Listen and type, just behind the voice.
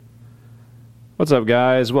What's up,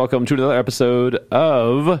 guys? Welcome to another episode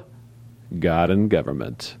of God and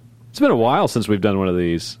Government. It's been a while since we've done one of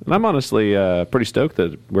these, and I'm honestly pretty stoked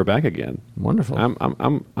that we're back again. Wonderful.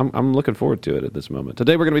 I'm looking forward to it at this moment.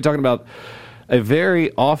 Today we're going to be talking about a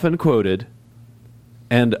very often quoted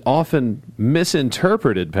and often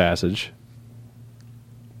misinterpreted passage.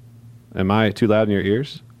 Am I too loud in your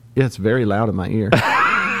ears? Yeah, it's very loud in my ear.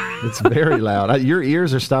 It's very loud. Your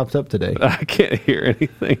ears are stopped up today. I can't hear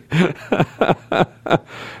anything.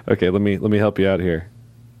 Okay, let me help you out here.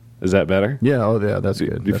 Is that better? Yeah, that's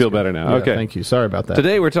good. You feel better now? Yeah, okay. Thank you. Sorry about that.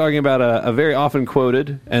 Today we're talking about a very often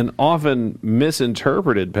quoted and often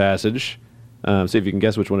misinterpreted passage. See if you can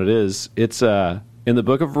guess which one it is. It's in the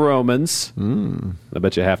book of Romans. I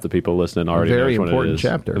bet you half the people listening already know which one it is. Very important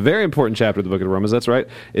chapter. A very important chapter of the book of Romans. That's right.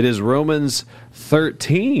 It is Romans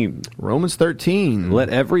 13. Romans 13. Let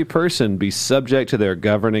every person be subject to their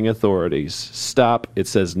governing authorities. Stop. It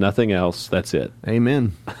says nothing else. That's it.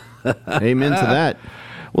 Amen. Amen to that.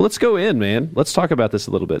 Well, let's go in, man. Let's talk about this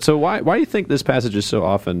a little bit. So why do you think this passage is so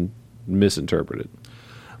often misinterpreted?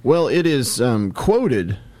 Well, it is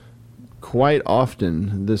quoted quite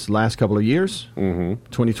often this last couple of years.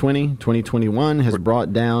 2020, 2021 has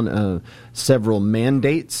brought down several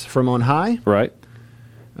mandates from on high. Right.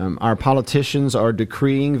 Our politicians are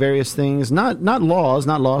decreeing various things, not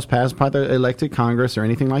laws passed by the elected Congress or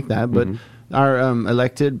anything like that, but our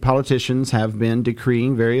elected politicians have been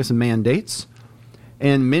decreeing various mandates.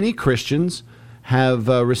 And many Christians have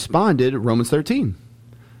responded, Romans 13.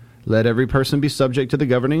 Let every person be subject to the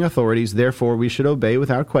governing authorities. Therefore, we should obey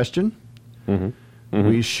without question.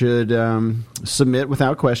 We should submit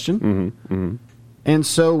without question. And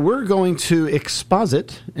so we're going to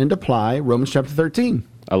exposit and apply Romans chapter 13.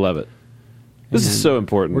 I love it. This is so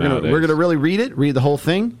important nowadays. We're going to really read the whole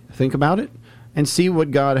thing, think about it, and see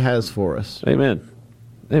what God has for us. Amen.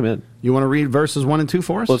 Amen. You want to read verses 1 and 2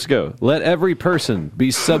 for us? Let's go. Let every person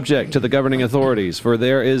be subject to the governing authorities, for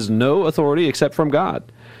there is no authority except from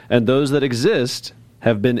God, and those that exist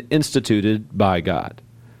have been instituted by God.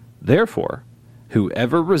 Therefore,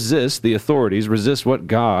 whoever resists the authorities resists what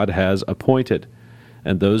God has appointed,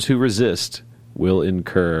 and those who resist will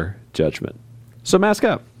incur judgment. So mask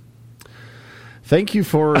up. Thank you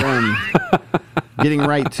for getting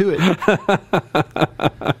right to it.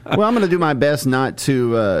 Well, I'm going to do my best not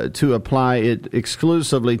to apply it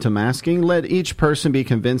exclusively to masking. Let each person be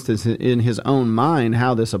convinced in his own mind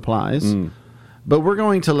how this applies. But we're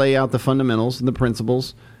going to lay out the fundamentals and the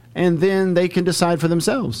principles, and then they can decide for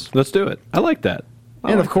themselves. Let's do it. I like that.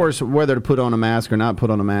 Of course, whether to put on a mask or not put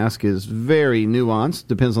on a mask is very nuanced.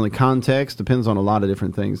 Depends on the context, depends on a lot of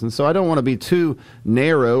different things. And so I don't want to be too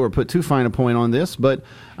narrow or put too fine a point on this, but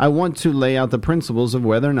I want to lay out the principles of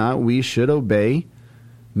whether or not we should obey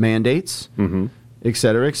mandates, et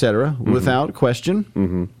cetera, without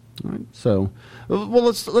question. All right, so, well,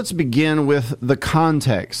 let's begin with the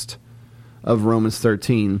context of Romans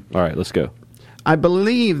 13. All right, let's go. I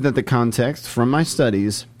believe that the context from my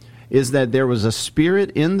studies is that there was a spirit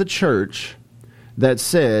in the church that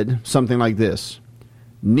said something like this: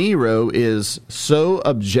 Nero is so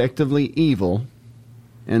objectively evil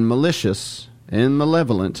and malicious and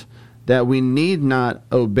malevolent that we need not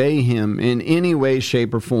obey him in any way,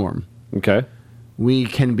 shape, or form. Okay. We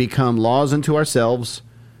can become laws unto ourselves.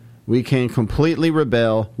 We can completely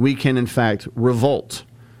rebel. We can, in fact, revolt.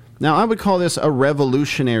 Now, I would call this a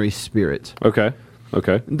revolutionary spirit. Okay.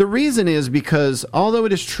 The reason is because although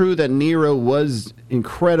it is true that Nero was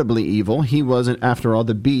incredibly evil, he was, after all,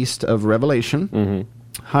 the beast of Revelation,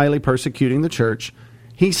 highly persecuting the church,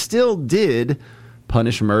 he still did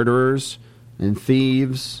punish murderers and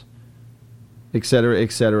thieves, etc.,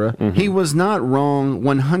 etc. He was not wrong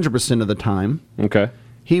 100% of the time. Okay.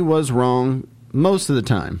 He was wrong most of the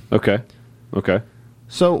time. Okay.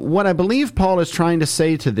 So what I believe Paul is trying to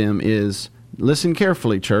say to them is, listen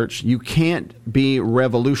carefully, church. You can't be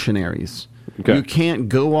revolutionaries. Okay. You can't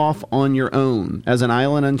go off on your own as an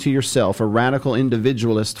island unto yourself, a radical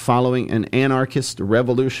individualist following an anarchist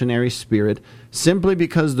revolutionary spirit simply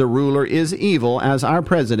because the ruler is evil, as our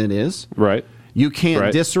president is. Right. You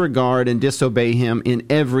can't disregard and disobey him in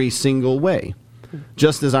every single way.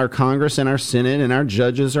 Just as our Congress and our Senate and our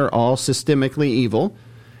judges are all systemically evil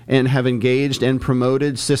and have engaged and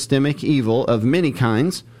promoted systemic evil of many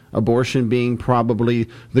kinds, abortion being probably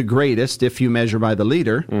the greatest if you measure by the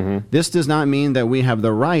leader, this does not mean that we have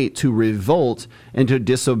the right to revolt and to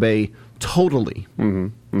disobey totally.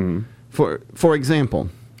 For example,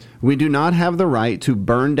 we do not have the right to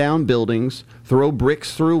burn down buildings, throw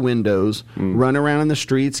bricks through windows, run around in the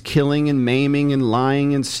streets killing and maiming and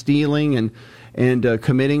lying and stealing and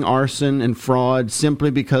committing arson and fraud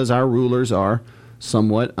simply because our rulers are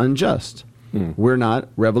somewhat unjust. We're not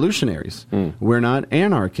revolutionaries. We're not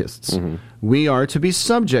anarchists. We are to be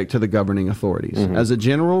subject to the governing authorities as a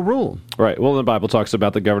general rule. Right. Well, the Bible talks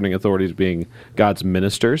about the governing authorities being God's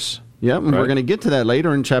ministers. Yep, and we're going to get to that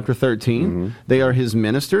later in chapter 13. They are his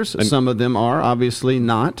ministers. And some of them are obviously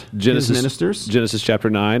not his ministers. Genesis chapter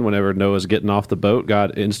 9, whenever Noah's getting off the boat,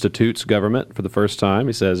 God institutes government for the first time.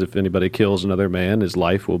 He says if anybody kills another man, his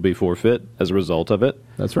life will be forfeit as a result of it.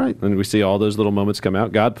 That's right. And we see all those little moments come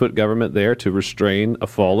out. God put government there to restrain a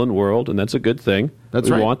fallen world, and that's a good thing. That's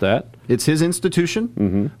right. We want that. It's his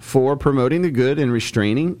institution for promoting the good and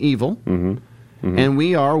restraining evil. And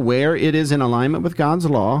we are, where it is in alignment with God's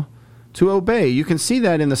law, to obey. You can see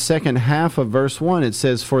that in the second half of verse 1. It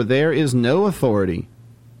says, for there is no authority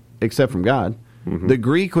except from God. The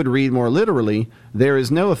Greek would read more literally, there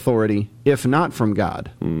is no authority if not from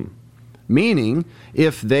God. Meaning,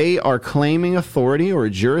 if they are claiming authority or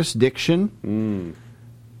jurisdiction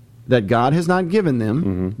that God has not given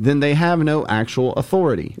them, then they have no actual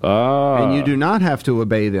authority. And you do not have to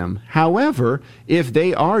obey them. However, if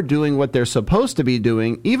they are doing what they're supposed to be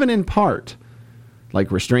doing, even in part, like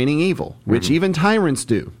restraining evil, which even tyrants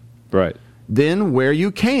do. Right. Then where you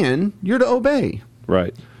can, you're to obey.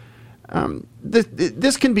 Right.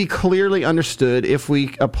 This can be clearly understood if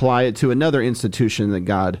we apply it to another institution that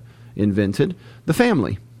God invented, the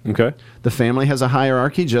family. Okay. The family has a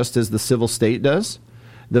hierarchy just as the civil state does.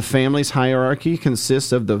 The family's hierarchy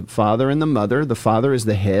consists of the father and the mother. The father is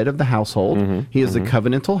the head of the household. He is the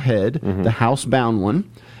covenantal head, the housebound one.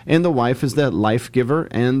 And the wife is the life giver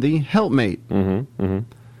and the helpmate.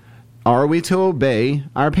 Are we to obey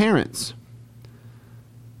our parents?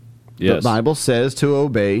 Yes. The Bible says to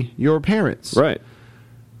obey your parents. Right.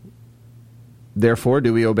 Therefore,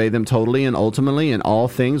 do we obey them totally and ultimately in all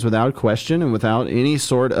things without question and without any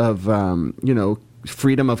sort of,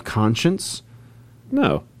 freedom of conscience?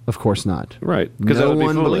 No. Of course not. Right. Because no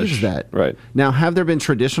one believes that. Right. Now, have there been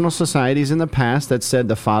traditional societies in the past that said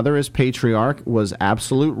the father as patriarch was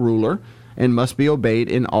absolute ruler and must be obeyed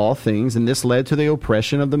in all things, and this led to the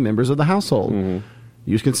oppression of the members of the household?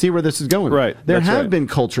 You can see where this is going. Right. There have been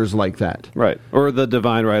cultures like that. Right. Or the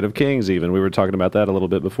divine right of kings, even. We were talking about that a little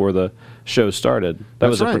bit before the show started. That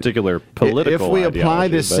was a particular political If we apply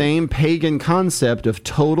ideology, this same pagan concept of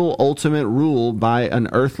total ultimate rule by an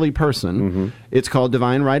earthly person, it's called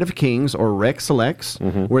divine right of kings, or rex lex,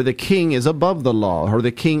 where the king is above the law, or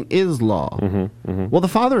the king is law. Well, the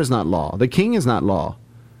father is not law. The king is not law.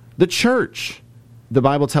 The church. The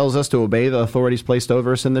Bible tells us to obey the authorities placed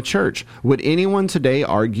over us in the church. Would anyone today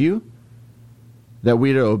argue that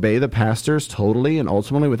we to obey the pastors totally and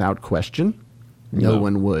ultimately without question? No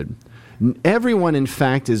one would. Everyone, in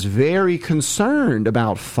fact, is very concerned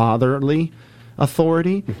about fatherly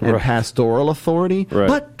authority and pastoral authority. Right.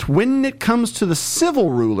 But when it comes to the civil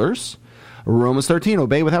rulers, Romans 13,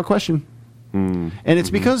 obey without question. And it's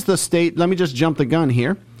because the state, let me just jump the gun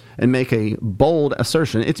here and make a bold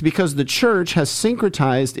assertion. It's because the church has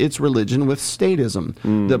syncretized its religion with statism,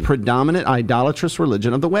 the predominant idolatrous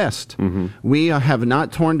religion of the West. We have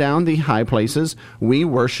not torn down the high places. We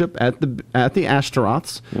worship at the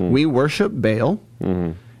Ashtaroths. We worship Baal,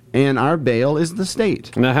 and our Baal is the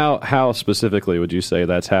state. Now, how specifically would you say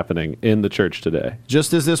that's happening in the church today?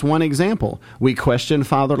 Just as this one example, we question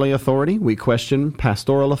fatherly authority, we question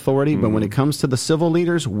pastoral authority, but when it comes to the civil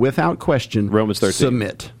leaders, without question, Romans 13.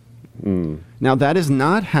 Submit. Now, that is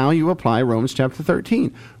not how you apply Romans chapter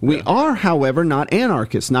 13. We are, however, not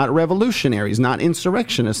anarchists, not revolutionaries, not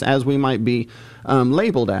insurrectionists, as we might be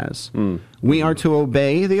labeled as. We are to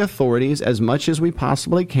obey the authorities as much as we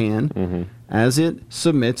possibly can as it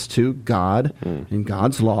submits to God and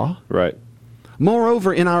God's law. Right.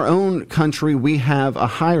 Moreover, in our own country, we have a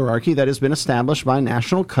hierarchy that has been established by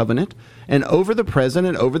national covenant, and over the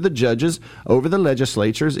president, over the judges, over the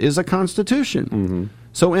legislatures is a constitution.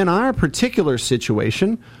 So in our particular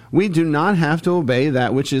situation, we do not have to obey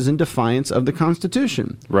that which is in defiance of the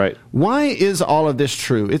Constitution. Right. Why is all of this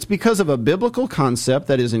true? It's because of a biblical concept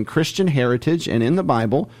that is in Christian heritage and in the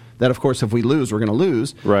Bible, that, of course, if we lose, we're going to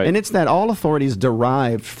lose. Right. And it's that all authority is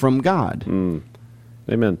derived from God.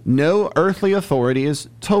 Amen. No earthly authority is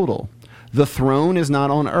total. The throne is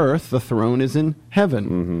not on earth. The throne is in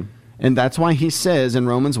heaven. And that's why he says in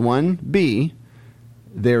Romans 1b,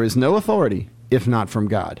 there is no authority if not from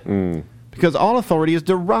God. Because all authority is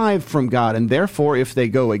derived from God, and therefore if they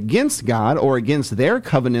go against God or against their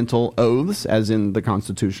covenantal oaths, as in the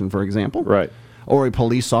Constitution, for example, or a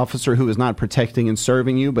police officer who is not protecting and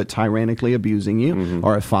serving you but tyrannically abusing you,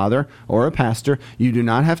 or a father or a pastor, you do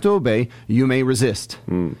not have to obey. You may resist.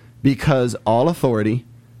 because all authority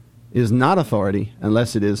is not authority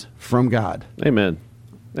unless it is from God. Amen.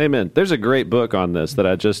 Amen. There's a great book on this that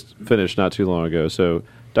I just finished not too long ago. So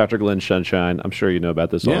Dr. Glenn Sunshine, I'm sure you know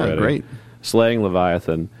about this already. Yeah, great. Slaying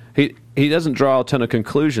Leviathan. He doesn't draw a ton of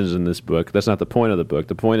conclusions in this book. That's not the point of the book.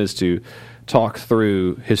 The point is to talk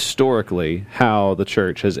through historically how the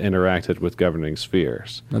church has interacted with governing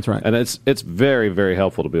spheres. That's right. And it's very, very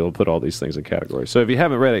helpful to be able to put all these things in categories. So if you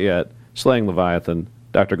haven't read it yet, Slaying Leviathan,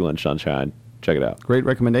 Dr. Glenn Sunshine, check it out. Great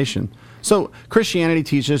recommendation. So Christianity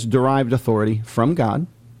teaches derived authority from God.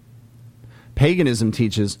 Paganism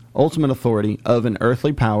teaches ultimate authority of an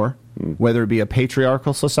earthly power, whether it be a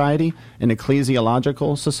patriarchal society, an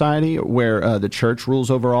ecclesiological society where the church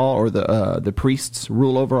rules over all, or the priests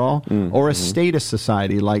rule over all, or a statist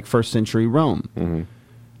society like first century Rome.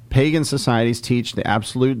 Pagan societies teach the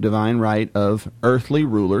absolute divine right of earthly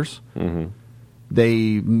rulers.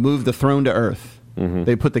 They move the throne to earth.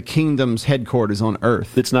 They put the kingdom's headquarters on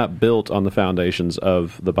earth. It's not built on the foundations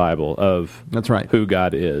of the Bible, of That's right. who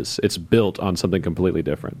God is. It's built on something completely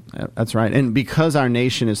different. That's right. And because our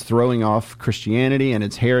nation is throwing off Christianity and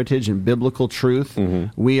its heritage and biblical truth,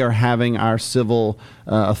 we are having our civil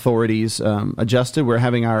authorities adjusted. We're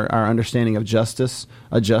having our understanding of justice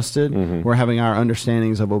adjusted. We're having our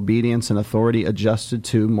understandings of obedience and authority adjusted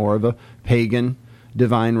to more of a pagan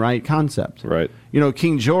divine right concept. Right. You know,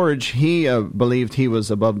 King George, he believed he was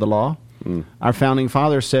above the law. Our founding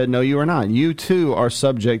fathers said, no, you are not. You too are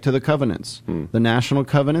subject to the covenants, the national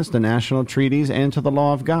covenants, the national treaties, and to the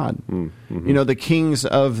law of God. You know, the kings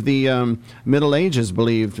of the Middle Ages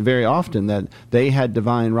believed very often that they had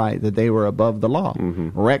divine right, that they were above the law.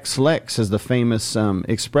 Rex lex is the famous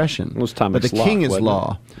expression. It was Thomas but the Locke, king is wasn't it?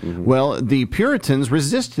 law. Well, the Puritans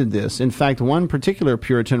resisted this. In fact, one particular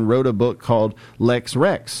Puritan wrote a book called Lex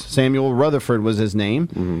Rex. Samuel Rutherford was his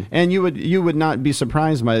name. And you would not be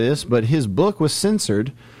surprised by this, but his book was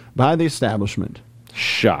censored by the establishment.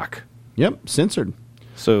 Shock. Yep, censored.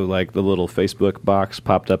 So, like, the little Facebook box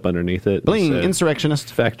popped up underneath it. and Bling, said,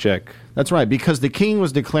 insurrectionist. Fact check. That's right, because the king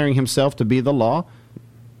was declaring himself to be the law,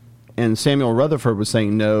 and Samuel Rutherford was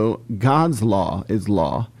saying, no, God's law is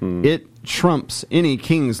law. It trumps any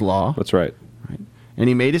king's law. That's right. And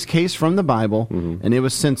he made his case from the Bible, and it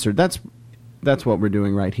was censored. That's what we're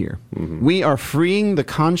doing right here. We are freeing the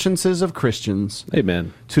consciences of Christians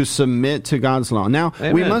Amen. to submit to God's law. Now, we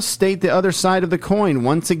Amen. must state the other side of the coin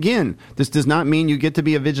once again. This does not mean you get to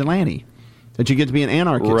be a vigilante, that you get to be an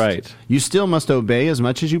anarchist. Right. You still must obey as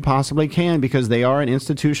much as you possibly can because they are an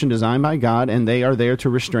institution designed by God and they are there to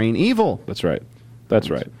restrain evil. That's right.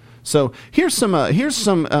 That's right. So here's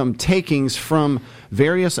some takings from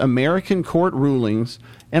various American court rulings,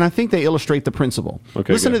 and I think they illustrate the principle.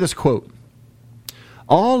 Okay, Listen good. to this quote.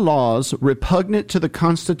 All laws repugnant to the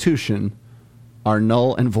Constitution are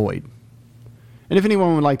null and void. And if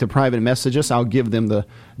anyone would like to private message us, I'll give them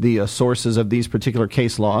the sources of these particular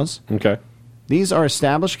case laws. Okay. These are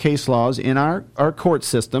established case laws in our court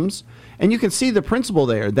systems, and you can see the principle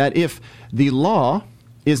there, that if the law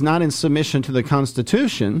is not in submission to the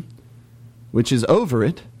Constitution, which is over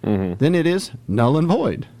it, then it is null and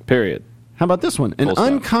void. Period. How about this one? An Full stop.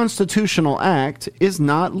 unconstitutional act is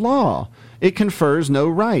not law. It confers no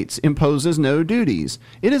rights, imposes no duties.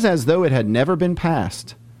 It is as though it had never been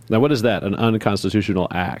passed. Now, what is that? An unconstitutional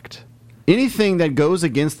act? Anything that goes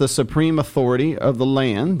against the supreme authority of the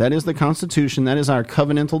land, that is the Constitution, that is our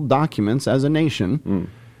covenantal documents as a nation,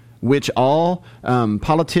 which all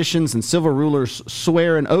politicians and civil rulers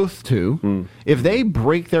swear an oath to, if they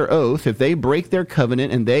break their oath, if they break their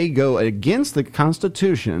covenant, and they go against the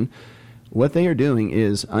Constitution, what they are doing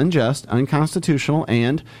is unjust, unconstitutional,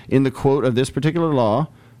 and, in the quote of this particular law,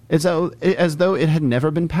 as though it had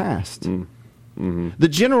never been passed. The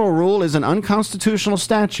general rule is an unconstitutional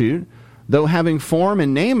statute, though having form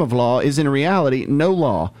and name of law, is in reality no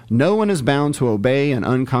law. No one is bound to obey an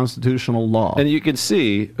unconstitutional law. And you can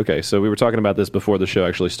see, okay, so we were talking about this before the show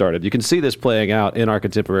actually started. You can see this playing out in our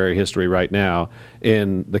contemporary history right now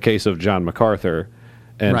in the case of John MacArthur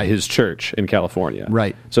and Right. his church in California.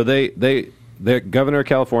 Right. So the governor of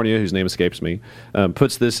California, whose name escapes me,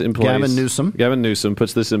 puts this in place. Gavin Newsom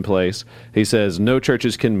puts this in place. He says no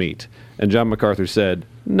churches can meet. And John MacArthur said,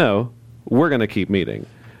 no, we're going to keep meeting.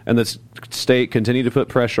 And the state continued to put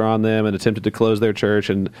pressure on them and attempted to close their church.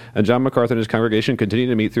 And John MacArthur and his congregation continued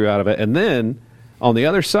to meet throughout of it. And then on the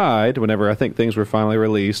other side, whenever I think things were finally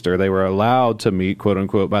released or they were allowed to meet, quote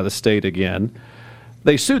unquote, by the state again,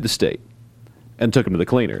 they sued the state and took them to the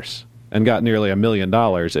cleaners and got nearly $1 million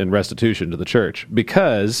in restitution to the church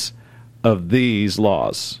because of these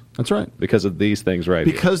laws. That's right. Because of these things right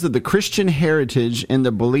here. Because of the Christian heritage and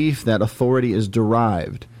the belief that authority is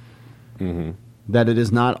derived. that it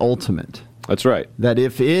is not ultimate. That's right. That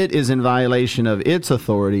if it is in violation of its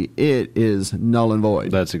authority, it is null and void.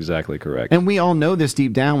 That's exactly correct. And we all know this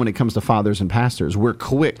deep down when it comes to fathers and pastors. We're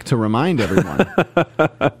quick to remind everyone.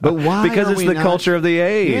 But why? Because it's the culture of the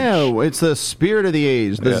age. Yeah, it's the spirit of the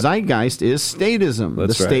age. The Yeah. zeitgeist is statism.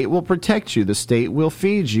 That's the right. state will protect you. The state will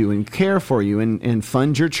feed you and care for you and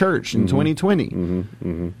fund your church in 2020.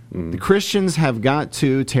 The Christians have got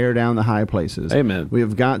to tear down the high places. Amen. We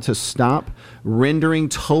have got to stop rendering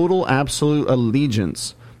total, absolute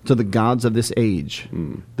allegiance to the gods of this age,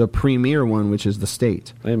 the premier one, which is the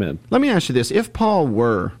state. Amen. Let me ask you this. If Paul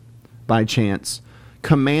were, by chance,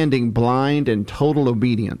 commanding blind and total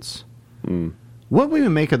obedience, what would we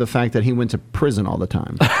make of the fact that he went to prison all the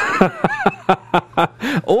time?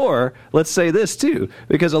 Or, let's say this too,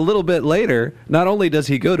 because a little bit later, not only does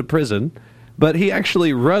he go to prison, but he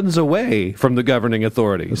actually runs away from the governing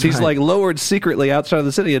authorities. He's right. like lowered secretly outside of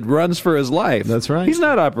the city and runs for his life. That's right. He's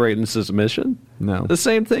not operating submission. No. The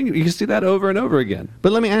same thing. You can see that over and over again.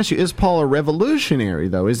 But let me ask you, is Paul a revolutionary,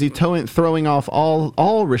 though? Is he throwing off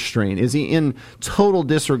all restraint? Is he in total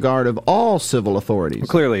disregard of all civil authorities?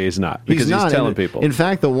 Clearly he's not, because he's telling people. In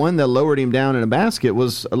fact, the one that lowered him down in a basket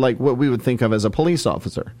was like what we would think of as a police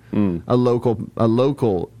officer, a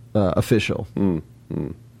local official.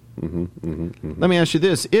 Let me ask you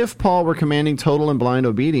this. If Paul were commanding total and blind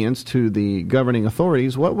obedience to the governing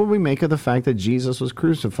authorities, what would we make of the fact that Jesus was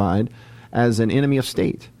crucified as an enemy of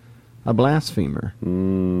state, a blasphemer,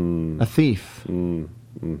 a thief, and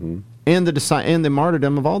the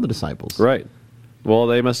martyrdom of all the disciples? Right. Well,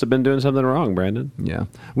 they must have been doing something wrong, Brandon. Yeah.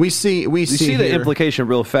 We see You see the here- implication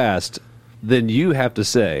real fast, then you have to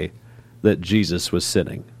say that Jesus was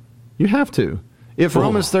sinning. You have to. If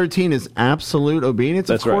Romans 13 is absolute obedience,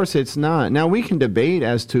 That's of course right. it's not. Now, we can debate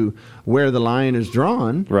as to where the line is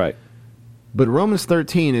drawn, Right. but Romans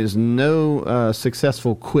 13 is no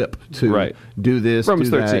successful quip to Right. do this,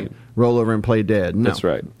 Romans do that, 13. roll over and play dead. No, That's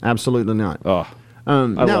right. Absolutely not. Oh, I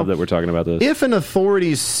Now, love that we're talking about this. If an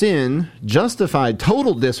authority's sin justified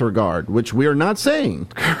total disregard, which we are not saying,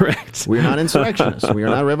 Correct. we are not insurrectionists, we are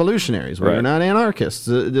not revolutionaries, we are Right. not anarchists,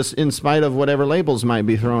 just in spite of whatever labels might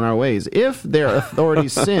be thrown our ways. If their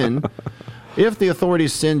authority's sin, if the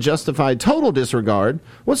authority's sin justified total disregard,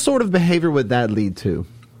 what sort of behavior would that lead to?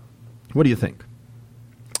 What do you think?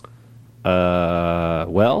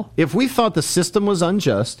 Well, If we thought the system was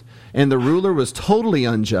unjust and the ruler was totally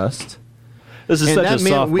unjust, this is such a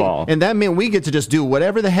softball. and that meant we get to just do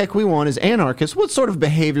whatever the heck we want as anarchists, what sort of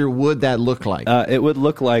behavior would that look like? It would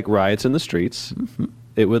look like riots in the streets.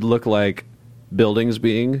 It would look like buildings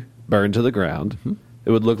being burned to the ground.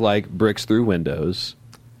 It would look like bricks through windows,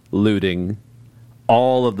 looting,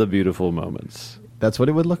 all of the beautiful moments. That's what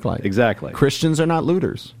it would look like. Exactly. Christians are not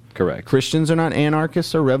looters. Correct. Christians are not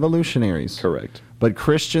anarchists or revolutionaries. Correct. But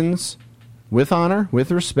Christians, with honor,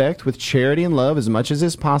 with respect, with charity and love, as much as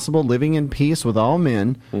is possible, living in peace with all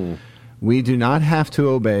men, we do not have to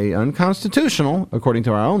obey unconstitutional, according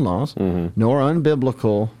to our own laws, nor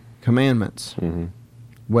unbiblical commandments,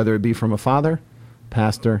 whether it be from a father,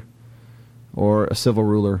 pastor, or a civil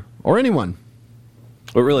ruler, or anyone.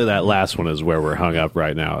 But really, that last one is where we're hung up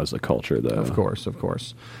right now as a culture, though. Of course, of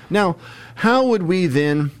course. Now, how would we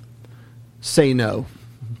then say no?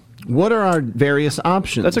 What are our various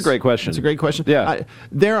options? That's a great question. That's a great question. Yeah.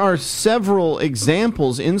 There are several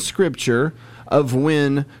examples in Scripture of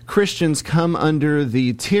when Christians come under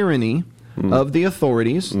the tyranny of the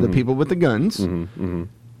authorities, the people with the guns,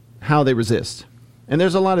 how they resist. And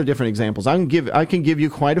there's a lot of different examples. I can give you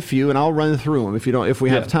quite a few, and I'll run through them if we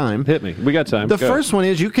have time. Hit me. We got time. The Go. first one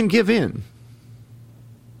is you can give in.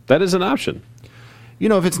 That is an option. You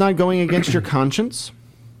know, if it's not going against your conscience,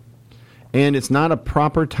 and it's not a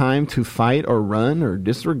proper time to fight or run or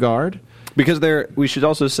disregard. Because we should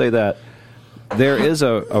also say that there is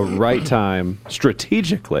a right time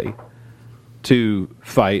strategically to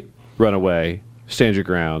fight, run away, stand your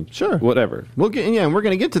ground, Sure. whatever. We're going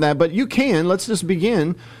to get to that, but let's just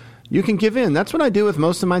begin. You can give in. That's what I do with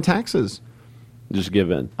most of my taxes. Just give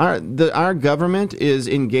in. Our government is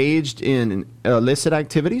engaged in illicit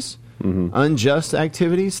activities, unjust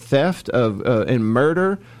activities, theft and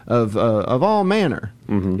murder of all manner.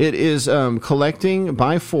 It is collecting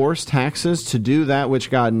by force taxes to do that which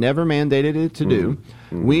God never mandated it to do.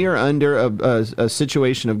 We are under a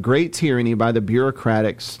situation of great tyranny by the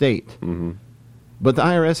bureaucratic state. But the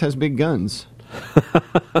IRS has big guns.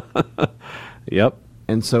 Yep.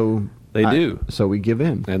 And so They do. So we give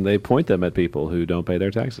in. And they point them at people who don't pay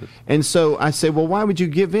their taxes. And so I say, well, why would you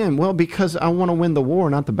give in? Well, because I want to win the war,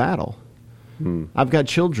 not the battle. I've got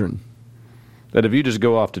children. That if you just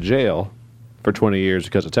go off to jail for 20 years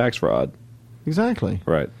because of tax fraud, Exactly.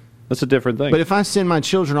 Right. That's a different thing. But if I send my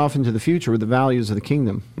children off into the future with the values of the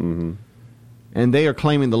kingdom, and they are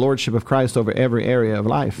claiming the lordship of Christ over every area of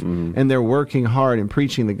life, and they're working hard and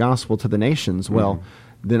preaching the gospel to the nations, well,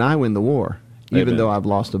 then I win the war, even Amen. though I've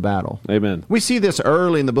lost a battle. Amen. We see this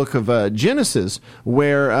early in the book of Genesis,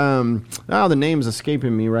 where, the name's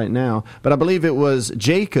escaping me right now, but I believe it was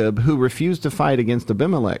Jacob who refused to fight against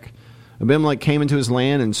Abimelech. Abimelech came into his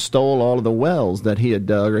land and stole all of the wells that he had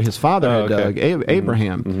dug, or his father had dug,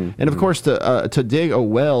 Abraham. And of course, to dig a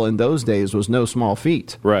well in those days was no small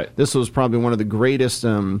feat. Right. This was probably one of the greatest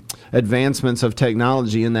advancements of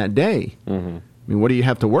technology in that day. I mean, what do you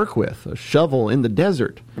have to work with? A shovel in the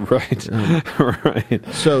desert. Right. Right.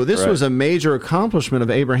 So this Right. was a major accomplishment of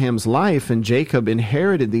Abraham's life, and Jacob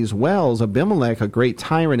inherited these wells. Abimelech, a great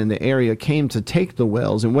tyrant in the area, came to take the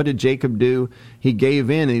wells. And what did Jacob do? He gave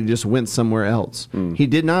in and he just went somewhere else. He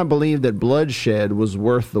did not believe that bloodshed was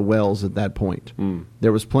worth the wells at that point.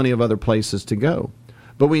 There was plenty of other places to go.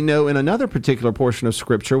 But we know in another particular portion of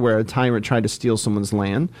Scripture where a tyrant tried to steal someone's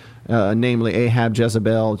land, namely Ahab,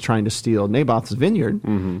 Jezebel, trying to steal Naboth's vineyard,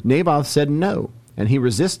 Naboth said no, and he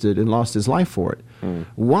resisted and lost his life for it.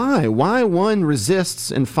 Why? Why one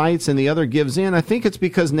resists and fights and the other gives in? I think it's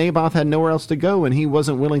because Naboth had nowhere else to go, and he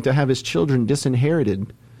wasn't willing to have his children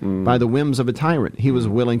disinherited by the whims of a tyrant. He was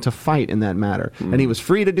willing to fight in that matter, and he was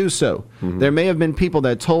free to do so. There may have been people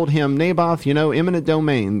that told him, Naboth, eminent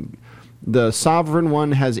domain. The sovereign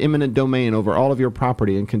one has eminent domain over all of your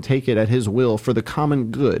property and can take it at his will for the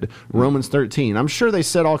common good. Romans 13. I'm sure they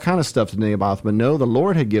said all kind of stuff to Naboth, but no, the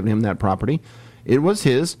Lord had given him that property. It was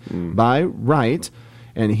his by right,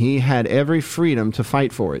 and he had every freedom to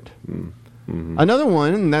fight for it. Another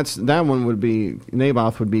one, and that one would be,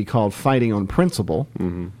 Naboth would be called fighting on principle.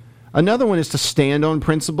 Another one is to stand on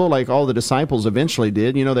principle, like all the disciples eventually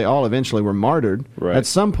did. They all eventually were martyred. Right. At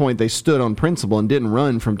some point, they stood on principle and didn't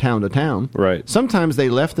run from town to town. Right. Sometimes they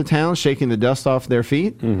left the town shaking the dust off their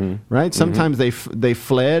feet. Right. Sometimes they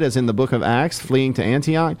fled, as in the book of Acts, fleeing to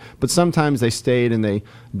Antioch. But sometimes they stayed and they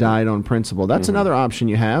died on principle. That's another option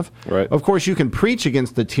you have. Right. Of course, you can preach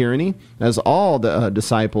against the tyranny, as all the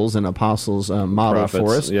disciples and apostles modeled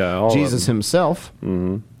for us. Yeah, all of Jesus them. himself.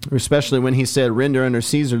 Especially when he said, render unto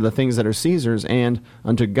Caesar the things that are Caesar's, and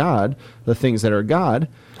unto God the things that are God.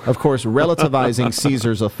 Of course, relativizing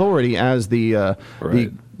Caesar's authority as the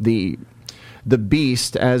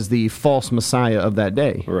beast, as the false Messiah of that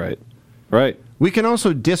day. Right. Right. We can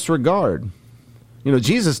also disregard.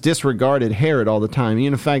 Jesus disregarded Herod all the time.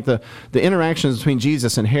 In fact, the interactions between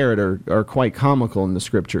Jesus and Herod are quite comical in the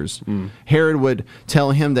Scriptures. Herod would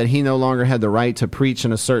tell him that he no longer had the right to preach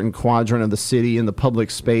in a certain quadrant of the city in the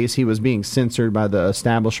public space. He was being censored by the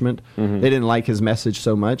establishment. They didn't like his message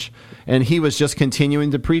so much. And he was just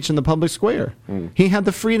continuing to preach in the public square. He had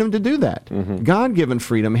the freedom to do that. God-given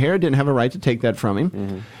freedom. Herod didn't have a right to take that from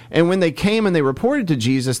him. And when they came and they reported to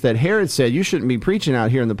Jesus that Herod said, you shouldn't be preaching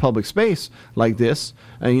out here in the public space like this,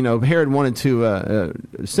 Herod wanted to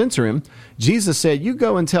censor him. Jesus said, you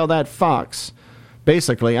go and tell that fox,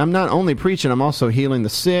 basically, I'm not only preaching, I'm also healing the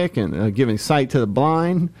sick and giving sight to the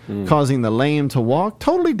blind, causing the lame to walk.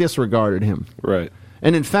 Totally disregarded him. Right.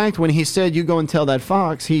 And in fact, when he said, you go and tell that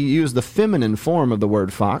fox, he used the feminine form of the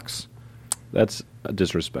word fox. That's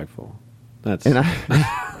disrespectful. That's And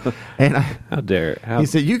I how dare he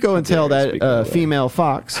said, you go and tell that female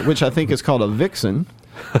fox, which I think is called a vixen.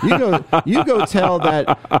 You go tell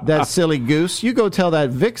that silly goose. You go tell that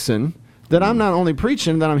vixen that I'm not only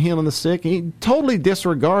preaching, that I'm healing the sick. He totally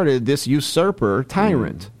disregarded this usurper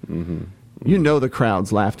tyrant. The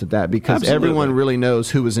crowds laughed at that because Absolutely. Everyone really knows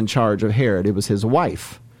who was in charge of Herod. It was his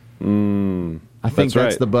wife. I think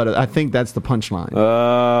that's right. the butt. I think that's the punchline.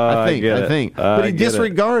 I think. But he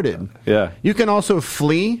disregarded. Yeah. You can also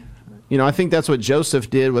flee. I think that's what Joseph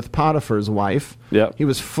did with Potiphar's wife. Yep. He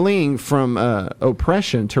was fleeing from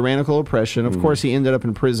oppression, tyrannical oppression. Of course, he ended up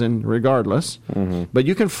in prison regardless. But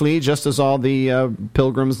you can flee just as all the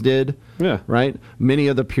pilgrims did. Yeah. Right? Many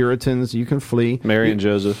of the Puritans, you can flee. Mary and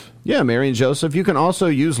Joseph. Yeah, Mary and Joseph. You can also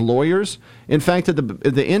use lawyers. In fact, at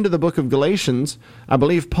the end of the book of Galatians, I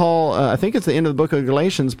believe Paul, I think it's the end of the book of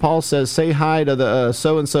Galatians, Paul says, say hi to the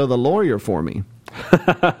so-and-so, the lawyer for me.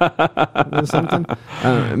 Something.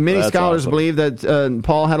 Many scholars believe that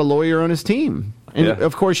Paul had a lawyer on his team. And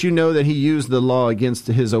of course, that he used the law against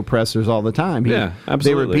his oppressors all the time. Absolutely.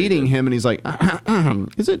 They were beating him, and he's like,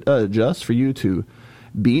 is it just for you to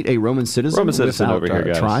beat a Roman citizen without over here,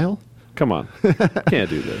 guys. trial? Come on. Can't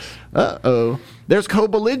do this. Uh-oh. There's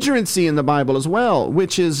co-belligerency in the Bible as well,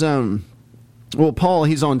 which is, Paul,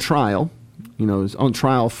 he's on trial. He's on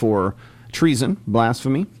trial for treason,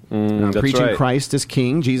 blasphemy. That's preaching right. Christ as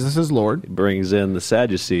King, Jesus as Lord. He brings in the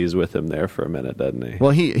Sadducees with him there for a minute, doesn't he?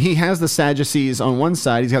 Well, he has the Sadducees on one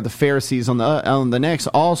side. He's got the Pharisees on the next,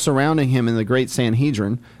 all surrounding him in the great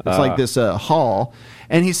Sanhedrin. It's like this hall.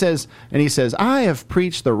 And he says, I have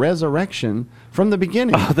preached the resurrection from the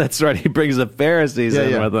beginning. Oh, that's right. He brings the Pharisees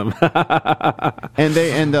in with him.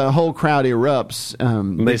 and the whole crowd erupts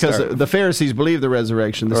because the Pharisees believed the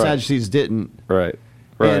resurrection. The Sadducees didn't. Right.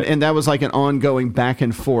 And that was like an ongoing back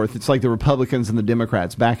and forth. It's like the Republicans and the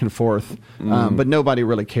Democrats back and forth, but nobody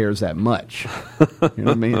really cares that much. You know what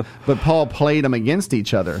I mean? But Paul played them against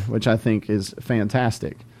each other, which I think is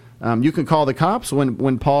fantastic. You can call the cops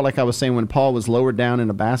when Paul, like I was saying, when Paul was lowered down in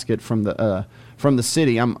a basket from the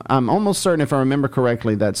city. I'm almost certain, if I remember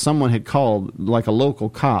correctly, that someone had called, like a local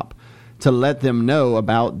cop, to let them know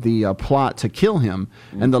about the plot to kill him,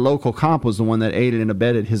 and the local cop was the one that aided and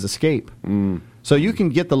abetted his escape. So you can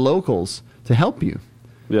get the locals to help you.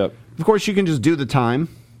 Yep. Of course, you can just do the time,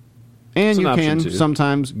 and you can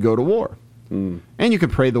sometimes go to war. And you can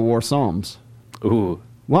pray the war psalms. Ooh.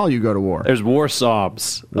 While you go to war. There's war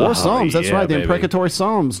psalms. War psalms, that's right, the baby. imprecatory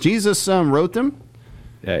psalms. Jesus wrote them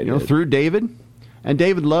through David, and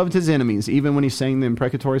David loved his enemies, even when he sang the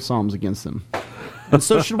imprecatory psalms against them. And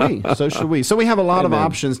so should we. So we have a lot of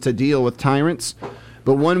options to deal with tyrants,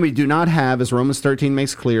 but one we do not have, as Romans 13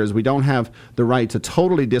 makes clear, is we don't have the right to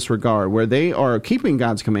totally disregard. Where they are keeping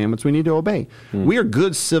God's commandments, we need to obey. We are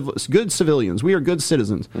good civilians. We are good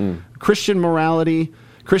citizens. Christian morality,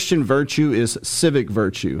 Christian virtue is civic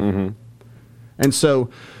virtue. And so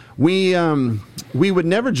we would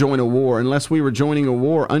never join a war unless we were joining a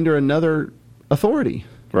war under another authority,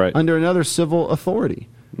 under another civil authority.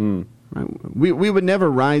 Right? We would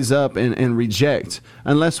never rise up and reject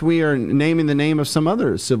unless we are naming the name of some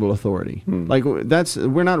other civil authority. Like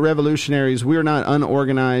we're not revolutionaries. We're not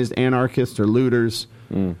unorganized anarchists or looters.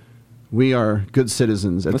 We are good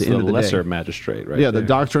citizens at the end of the day. That's the lesser magistrate, right? Yeah, the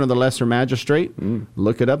doctrine of the lesser magistrate.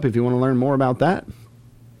 Look it up if you want to learn more about that.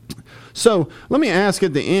 So let me ask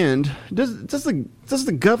at the end: Does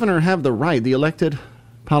the governor have the right? The elected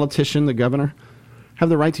politician, the governor, have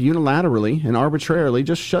the right to unilaterally and arbitrarily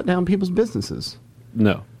just shut down people's businesses?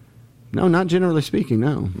 No. No, not generally speaking.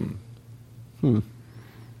 No.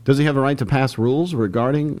 Does he have the right to pass rules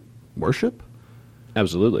regarding worship?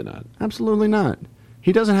 Absolutely not. Absolutely not.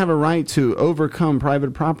 He doesn't have a right to overcome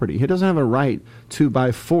private property. He doesn't have a right to,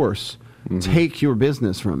 by force, take your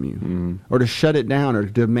business from you, or to shut it down, or to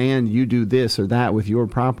demand you do this or that with your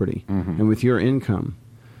property and with your income.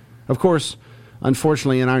 Of course,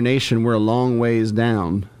 unfortunately, in our nation, we're a long ways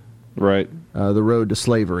down the road to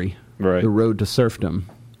slavery, the road to serfdom.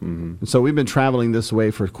 And so we've been traveling this way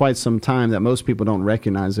for quite some time that most people don't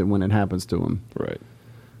recognize it when it happens to them.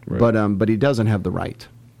 But he doesn't have the right.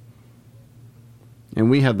 And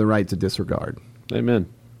we have the right to disregard. Amen.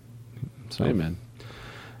 So, Amen.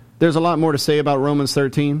 There's a lot more to say about Romans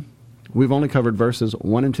 13. We've only covered verses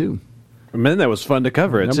 1 and 2. Man, that was fun to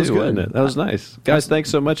cover it, too, wasn't it? That was nice. Guys, thanks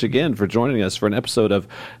so much again for joining us for an episode of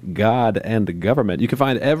God and Government. You can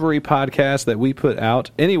find every podcast that we put out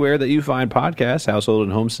anywhere that you find podcasts: Household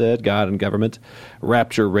and Homestead, God and Government,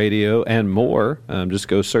 Rapture Radio, and more. Just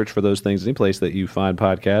go search for those things any place that you find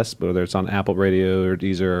podcasts, whether it's on Apple Radio or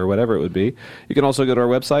Deezer or whatever it would be. You can also go to our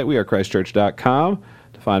website, wearechristchurch.com,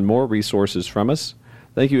 to find more resources from us.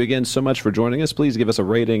 Thank you again so much for joining us. Please give us a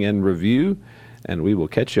rating and review, and we will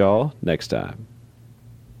catch y'all next time.